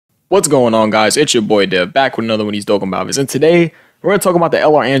What's going on, guys? It's your boy Dev, back with another one of these Dokkan videos, and today we're going to talk about the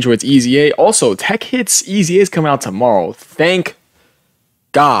LR Androids EZA. Also, Tech Hits EZA is coming out tomorrow. Thank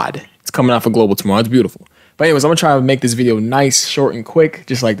God it's coming out for global tomorrow. It's beautiful. But anyways, I'm going to try to make this video nice, short, and quick,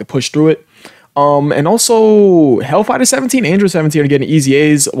 just like to push through it. And also, Hellfighter 17, Android 17 are getting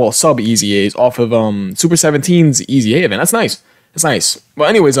EZAs, well, sub EZAs off of Super 17's EZA event. That's nice. That's nice. But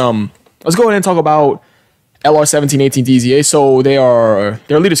anyways, let's go ahead and talk about LR 1718 EZA. So they're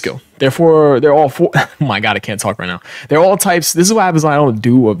leader skill. They're all four. Oh my god, I can't talk right now. They're all types. This is what happens when I don't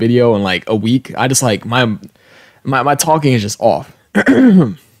do a video in like a week. I just like my talking is just off.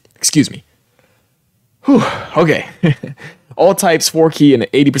 Excuse me. Whew. Okay. All types, 4 key, and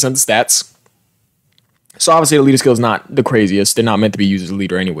 80% of the stats. So obviously the leader skill is not the craziest. They're not meant to be used as a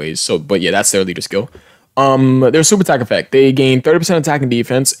leader anyways. So, but yeah, that's their leader skill. Their super attack effect. They gain 30% attack and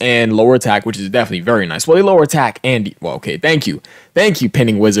defense and lower attack, which is definitely very nice. Well, they lower attack and well, okay, thank you,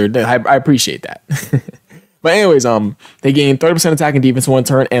 pinning wizard. I appreciate that. But anyways, they gain 30% attack and defense one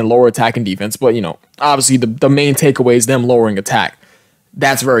turn and lower attack and defense. But you know, obviously the main takeaway is them lowering attack.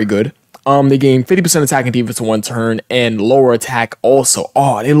 That's very good. They gain 50% attack and defense in one turn and lower attack also.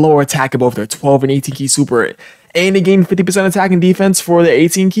 Oh, they lower attack in both their 12 and 18 key super, and they gain 50% attack and defense for their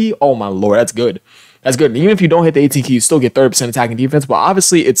 18 key. Oh my lord, that's good. That's good. Even if you don't hit the 18 key, you still get 30% attack and defense. But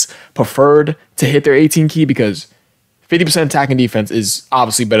obviously, it's preferred to hit their 18 key because 50% attack and defense is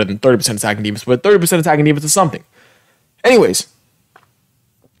obviously better than 30% attack and defense. But 30% attack and defense is something. Anyways,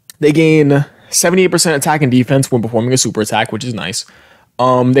 they gain 78% attack and defense when performing a super attack, which is nice.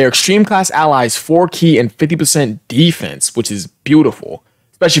 Their extreme class allies 4 key and 50% defense, which is beautiful.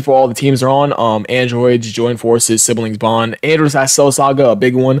 Especially for all the teams they're on. Androids, Join Forces, Siblings Bond. Androids has Cell Saga, a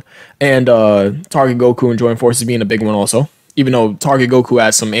big one. And Target Goku and Join Forces being a big one also. Even though Target Goku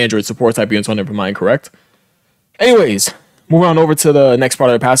has some Android support type units on there, if I'm correct. Anyways, moving on over to the next part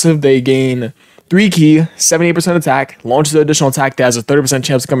of their passive. They gain 3 key, 78% attack. Launches an additional attack that has a 30%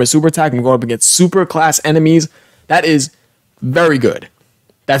 chance to come in super attack and going up against super class enemies. That is very good.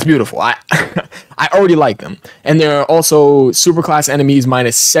 That's beautiful. I already like them. And they're also super class enemies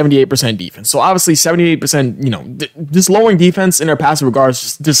minus 78% defense. So obviously 78%, you know, just lowering defense in their passive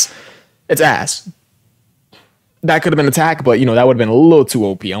regards, just it's ass. That could have been attack, but you know, that would have been a little too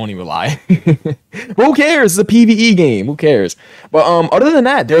OP. I won't even lie. But who cares? It's a PvE game. Who cares? But other than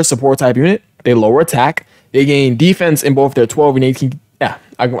that, they're a support type unit. They lower attack. They gain defense in both their 12 and 18. Yeah,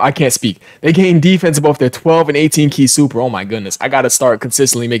 I can't speak. They gain defense in both their 12 and 18 key super. Oh my goodness. I got to start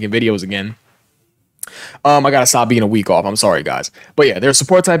consistently making videos again. I got to stop being a week off. I'm sorry, guys. But yeah, they're a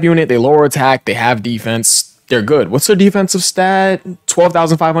support type unit. They lower attack. They have defense. They're good. What's their defensive stat?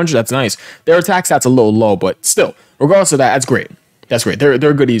 12,500. That's nice. Their attack stat's a little low, but still, regardless of that, that's great. That's great. They're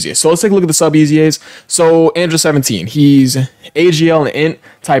good EZAs. So let's take a look at the sub EZAs. So Android 17, he's AGL and Int,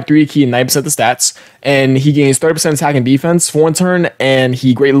 type 3 key and 90% the stats. And he gains 30% attack and defense for one turn. And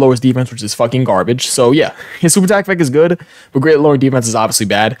he greatly lowers defense, which is fucking garbage. So yeah, his super attack effect is good, but greatly lowering defense is obviously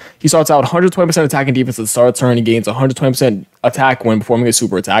bad. He starts out 120% attack and defense at the start of the turn. He gains 120% attack when performing a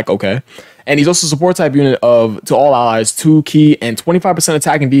super attack. Okay. And he's also a support type unit to all allies, 2 key and 25%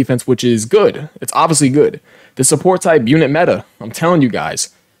 attack and defense, which is good. It's obviously good. The support type unit meta, I'm telling you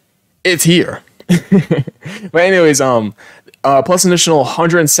guys, it's here. But anyways, plus an additional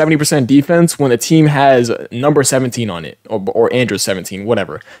 170% defense when the team has number 17 on it, or Android 17,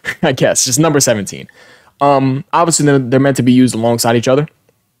 whatever. I guess just number 17. Obviously they're meant to be used alongside each other.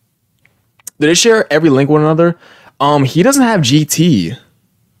 Do they share every link with one another? He doesn't have GT.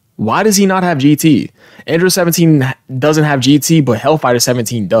 Why does he not have GT? Android 17 doesn't have GT, but Hellfighter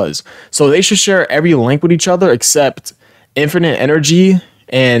 17 does. So they should share every link with each other except Infinite Energy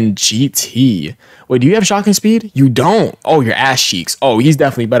and GT. Wait, do you have shocking speed? You don't. Oh, your ass cheeks. Oh, he's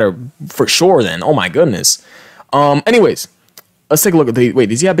definitely better for sure then. Oh my goodness. Anyways, let's take a look at the... Wait,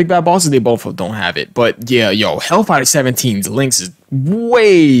 does he have Big Bad Bosses? They both don't have it. But yeah, yo, Hellfighter 17's links is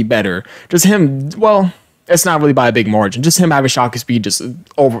way better. Just him, well... It's not really by a big margin. Just him having shocking speed just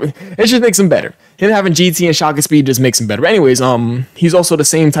over. It just makes him better. Him having GT and shocking speed just makes him better. But anyways, he's also the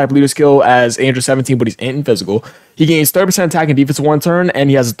same type leader skill as Android 17, but he's in physical. He gains 30% attack and defense in one turn, and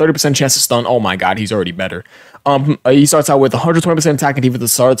he has a 30% chance to stun. Oh my god, he's already better. He starts out with 120% attack and defense at the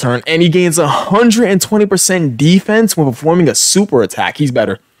start of the turn, and he gains 120% defense when performing a super attack. He's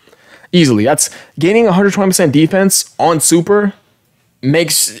better. Easily. That's gaining 120% defense on super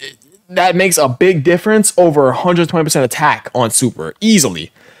makes a big difference over 120% attack on super easily.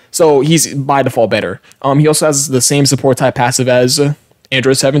 So he's by default better. He also has the same support type passive as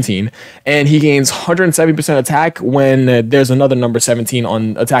Android 17, and he gains 170% attack when there's another number 17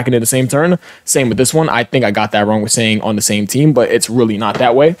 on attacking in the same turn. Same with this one. I think I got that wrong with saying on the same team, but it's really not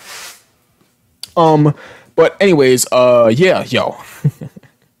that way. But anyways, yeah, yo.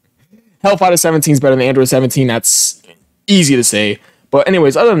 Hellfighter 17 is better than Android 17. That's easy to say. But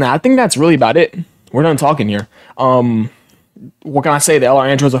anyways, other than that, I think that's really about it. We're done talking here. What can I say? The LR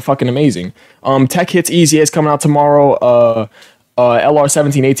Androids are fucking amazing. Tech Hits EZA is coming out tomorrow. LR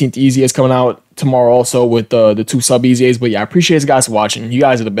 17 18th EZA is coming out tomorrow also with the 2 sub EZAs. But yeah, I appreciate you guys watching. You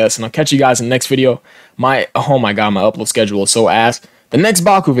guys are the best, and I'll catch you guys in the next video. Oh my god, my upload schedule is so ass. The next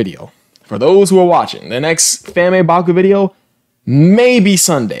Baku video, for those who are watching, the next Fan-Made Baku video, maybe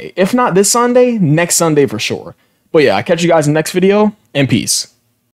Sunday. If not this Sunday, next Sunday for sure. But yeah, I'll catch you guys in the next video, and peace.